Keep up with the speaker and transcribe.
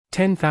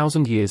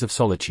10,000 Years of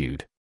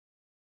Solitude.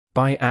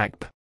 By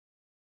ACP.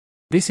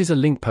 This is a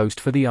link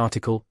post for the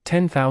article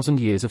 10,000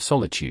 Years of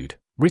Solitude,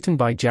 written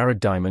by Jared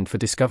Diamond for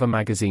Discover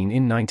magazine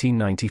in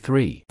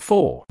 1993,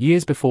 4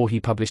 years before he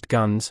published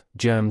Guns,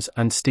 Germs,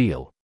 and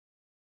Steel.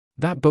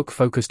 That book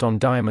focused on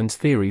Diamond's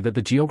theory that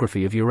the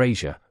geography of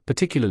Eurasia,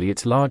 particularly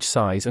its large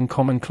size and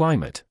common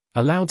climate,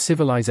 allowed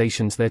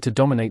civilizations there to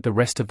dominate the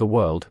rest of the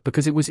world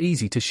because it was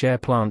easy to share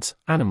plants,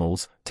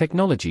 animals,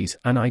 technologies,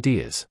 and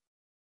ideas.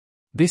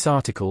 This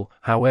article,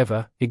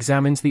 however,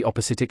 examines the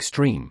opposite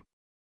extreme.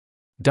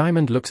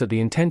 Diamond looks at the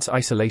intense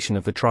isolation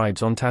of the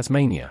tribes on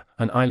Tasmania,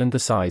 an island the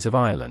size of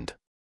Ireland.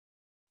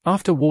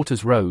 After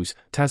waters rose,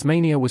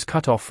 Tasmania was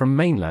cut off from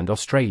mainland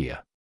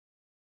Australia.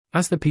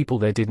 As the people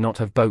there did not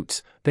have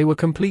boats, they were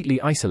completely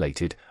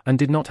isolated, and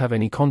did not have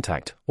any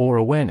contact, or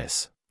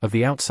awareness, of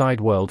the outside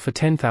world for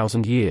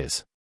 10,000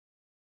 years.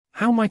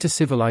 How might a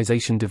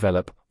civilization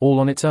develop, all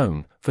on its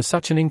own, for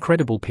such an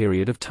incredible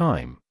period of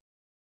time?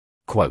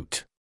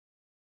 Quote.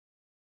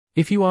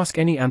 If you ask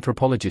any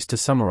anthropologist to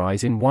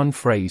summarize in one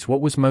phrase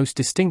what was most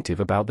distinctive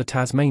about the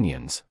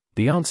Tasmanians,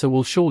 the answer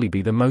will surely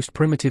be the most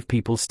primitive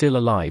people still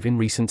alive in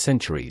recent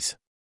centuries.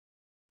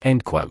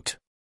 End quote.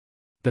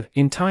 The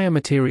entire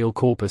material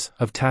corpus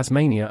of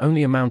Tasmania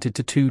only amounted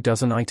to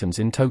 24 items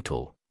in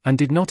total, and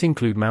did not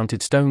include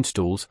mounted stone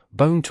stools,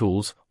 bone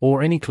tools,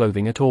 or any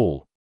clothing at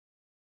all.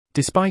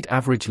 Despite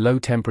average low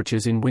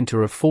temperatures in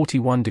winter of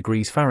 41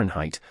 degrees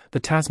Fahrenheit, the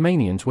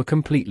Tasmanians were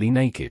completely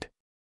naked.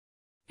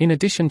 In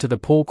addition to the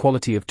poor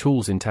quality of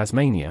tools in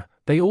Tasmania,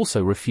 they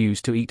also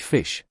refused to eat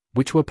fish,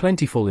 which were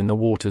plentiful in the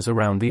waters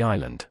around the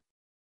island.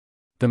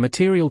 The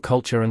material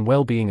culture and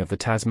well-being of the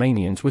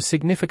Tasmanians was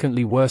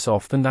significantly worse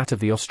off than that of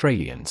the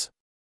Australians.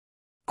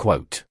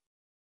 Quote.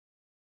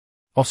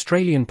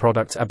 Australian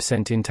products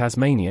absent in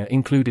Tasmania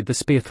included the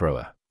spear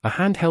thrower, a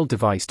handheld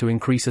device to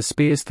increase a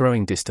spear's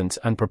throwing distance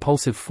and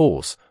propulsive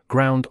force,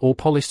 ground or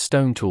polished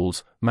stone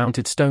tools,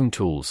 mounted stone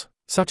tools,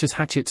 such as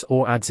hatchets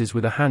or adzes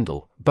with a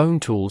handle, bone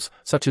tools,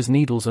 such as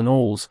needles and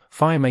awls,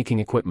 fire-making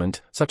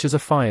equipment, such as a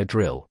fire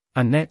drill,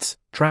 and nets,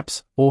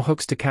 traps, or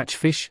hooks to catch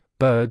fish,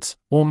 birds,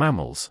 or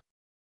mammals.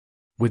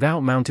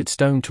 Without mounted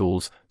stone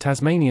tools,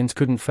 Tasmanians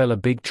couldn't fell a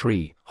big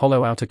tree,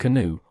 hollow out a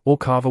canoe, or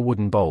carve a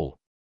wooden bowl.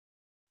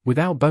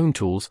 Without bone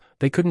tools,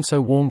 they couldn't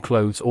sew warm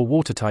clothes or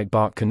watertight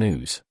bark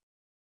canoes.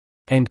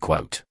 End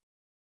quote.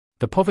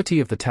 The poverty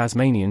of the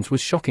Tasmanians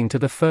was shocking to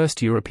the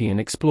first European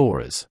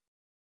explorers.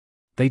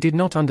 They did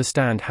not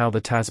understand how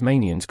the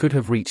Tasmanians could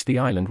have reached the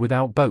island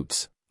without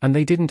boats, and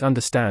they didn't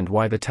understand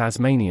why the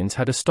Tasmanians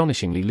had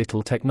astonishingly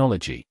little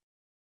technology.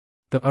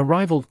 The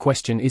arrival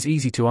question is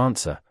easy to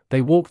answer.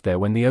 They walked there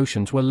when the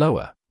oceans were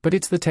lower, but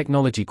it's the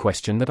technology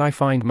question that I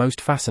find most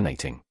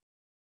fascinating.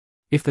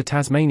 If the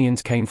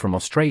Tasmanians came from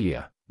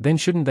Australia, then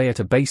shouldn't they at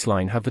a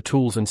baseline have the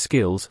tools and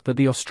skills that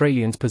the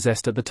Australians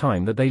possessed at the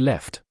time that they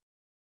left?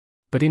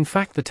 But in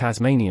fact the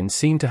Tasmanians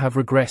seem to have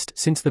regressed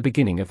since the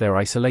beginning of their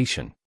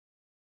isolation.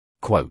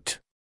 Quote.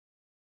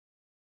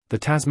 The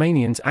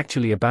Tasmanians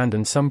actually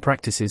abandoned some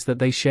practices that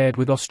they shared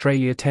with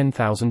Australia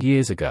 10,000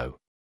 years ago.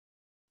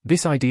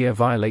 This idea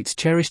violates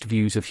cherished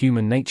views of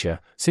human nature,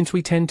 since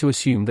we tend to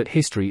assume that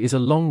history is a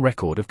long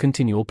record of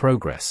continual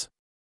progress.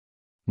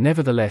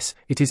 Nevertheless,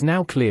 it is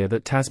now clear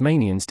that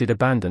Tasmanians did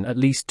abandon at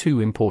least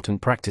two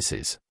important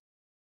practices.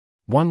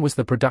 One was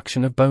the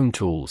production of bone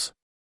tools.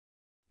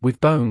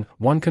 With bone,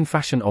 one can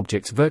fashion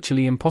objects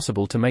virtually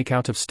impossible to make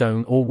out of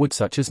stone or wood,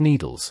 such as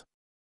needles.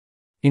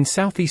 In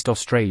Southeast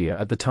Australia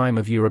at the time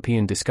of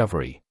European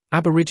discovery,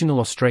 Aboriginal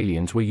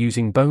Australians were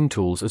using bone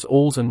tools as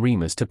awls and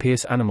reamers to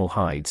pierce animal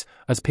hides,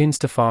 as pins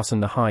to fasten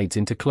the hides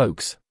into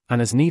cloaks,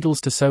 and as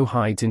needles to sew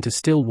hides into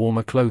still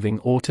warmer clothing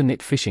or to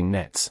knit fishing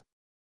nets.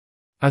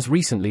 As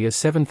recently as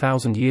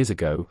 7,000 years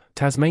ago,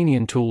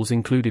 Tasmanian tools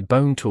included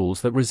bone tools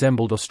that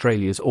resembled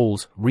Australia's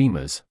awls,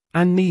 reamers,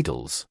 and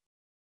needles.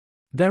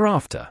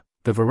 Thereafter,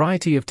 the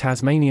variety of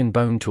Tasmanian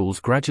bone tools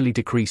gradually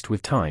decreased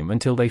with time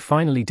until they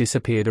finally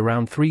disappeared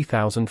around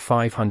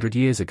 3,500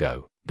 years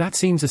ago. That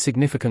seems a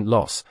significant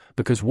loss,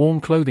 because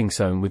warm clothing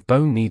sewn with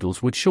bone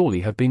needles would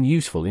surely have been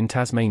useful in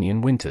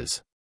Tasmanian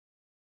winters.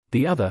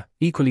 The other,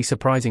 equally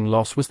surprising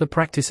loss was the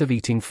practice of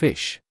eating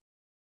fish.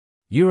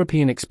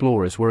 European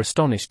explorers were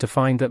astonished to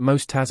find that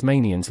most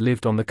Tasmanians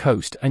lived on the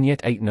coast and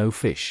yet ate no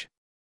fish.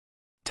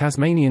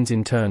 Tasmanians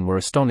in turn were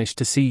astonished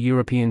to see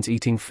Europeans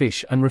eating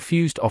fish and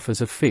refused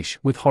offers of fish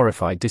with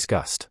horrified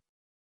disgust.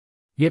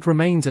 Yet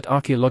remains at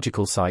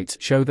archaeological sites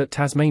show that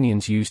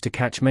Tasmanians used to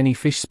catch many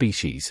fish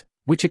species,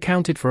 which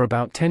accounted for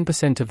about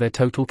 10% of their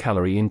total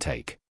calorie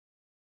intake.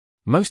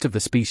 Most of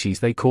the species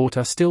they caught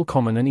are still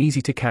common and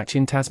easy to catch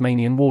in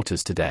Tasmanian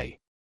waters today.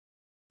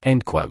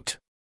 End quote.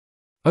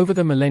 Over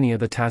the millennia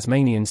the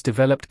Tasmanians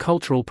developed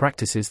cultural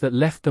practices that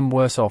left them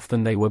worse off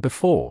than they were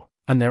before,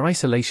 and their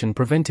isolation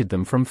prevented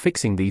them from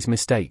fixing these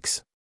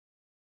mistakes.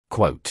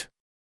 Quote.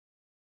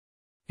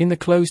 In the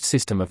closed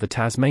system of the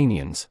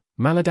Tasmanians,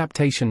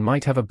 maladaptation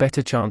might have a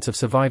better chance of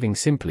surviving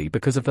simply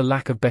because of the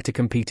lack of better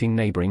competing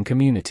neighboring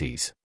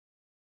communities.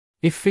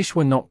 If fish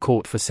were not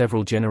caught for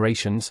several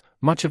generations,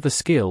 much of the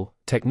skill,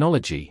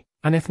 technology,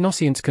 and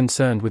ethnoscience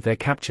concerned with their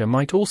capture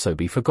might also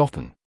be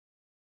forgotten.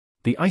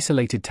 The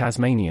isolated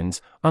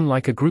Tasmanians,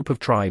 unlike a group of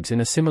tribes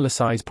in a similar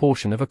size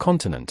portion of a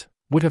continent,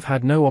 would have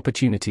had no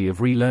opportunity of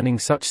relearning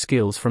such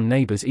skills from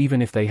neighbors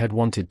even if they had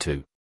wanted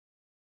to.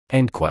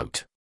 End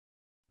quote.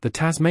 The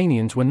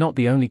Tasmanians were not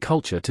the only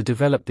culture to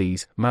develop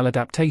these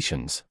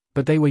maladaptations,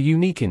 but they were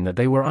unique in that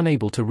they were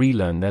unable to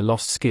relearn their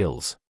lost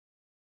skills.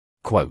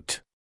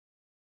 Quote.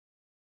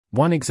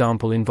 One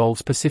example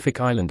involves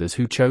Pacific Islanders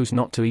who chose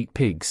not to eat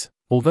pigs,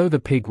 although the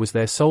pig was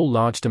their sole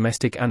large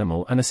domestic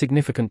animal and a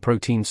significant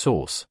protein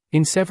source.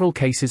 In several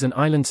cases an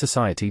island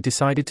society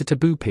decided to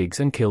taboo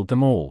pigs and killed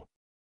them all.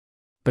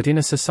 But in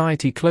a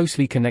society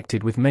closely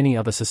connected with many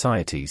other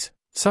societies,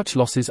 such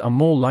losses are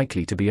more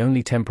likely to be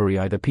only temporary.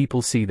 Either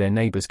people see their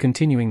neighbors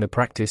continuing the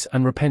practice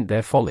and repent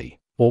their folly,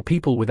 or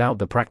people without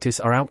the practice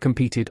are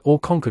outcompeted or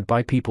conquered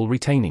by people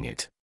retaining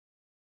it.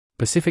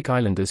 Pacific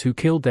Islanders who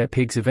killed their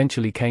pigs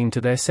eventually came to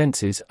their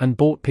senses and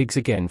bought pigs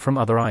again from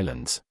other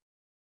islands.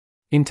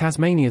 In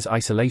Tasmania's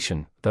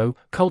isolation, though,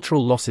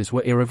 cultural losses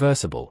were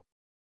irreversible.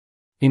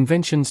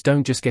 Inventions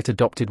don't just get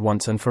adopted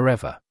once and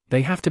forever,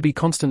 they have to be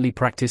constantly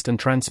practiced and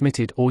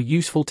transmitted, or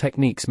useful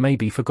techniques may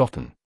be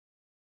forgotten.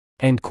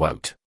 End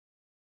quote.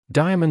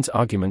 Diamond's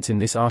arguments in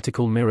this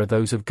article mirror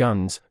those of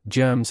Guns,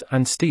 Germs,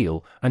 and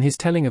Steel, and his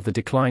telling of the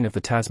decline of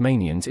the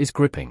Tasmanians is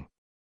gripping.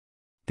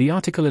 The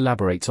article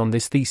elaborates on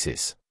this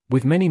thesis,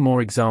 with many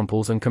more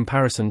examples and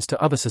comparisons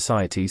to other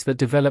societies that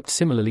developed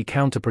similarly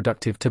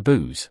counterproductive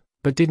taboos,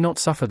 but did not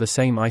suffer the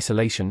same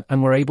isolation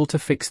and were able to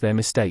fix their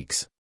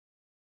mistakes.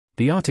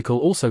 The article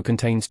also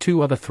contains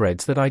two other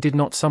threads that I did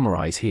not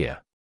summarize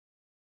here.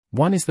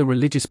 One is the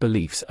religious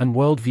beliefs and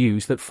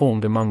worldviews that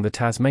formed among the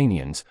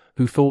Tasmanians,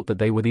 who thought that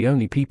they were the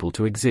only people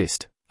to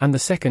exist, and the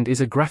second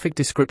is a graphic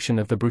description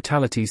of the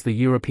brutalities the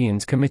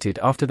Europeans committed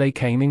after they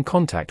came in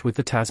contact with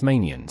the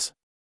Tasmanians.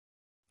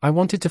 I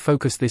wanted to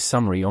focus this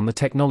summary on the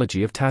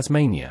technology of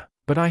Tasmania,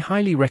 but I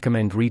highly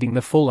recommend reading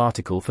the full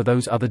article for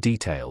those other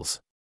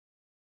details.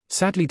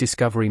 Sadly,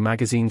 Discovery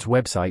Magazine's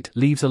website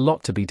leaves a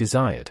lot to be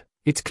desired.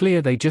 It's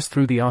clear they just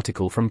threw the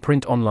article from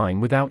print online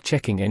without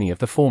checking any of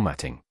the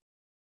formatting.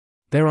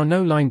 There are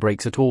no line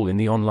breaks at all in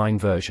the online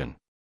version.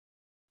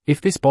 If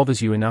this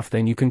bothers you enough,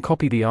 then you can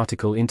copy the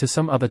article into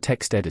some other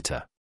text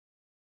editor.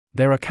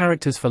 There are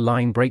characters for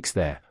line breaks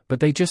there, but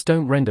they just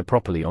don't render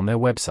properly on their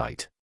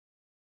website.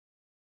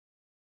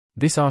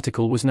 This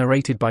article was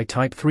narrated by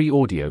Type 3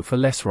 Audio for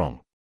Less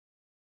Wrong.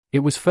 It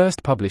was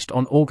first published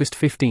on August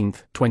 15,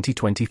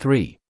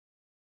 2023.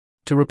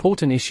 To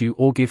report an issue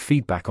or give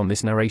feedback on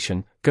this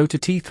narration, go to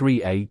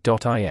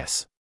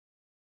t3a.is.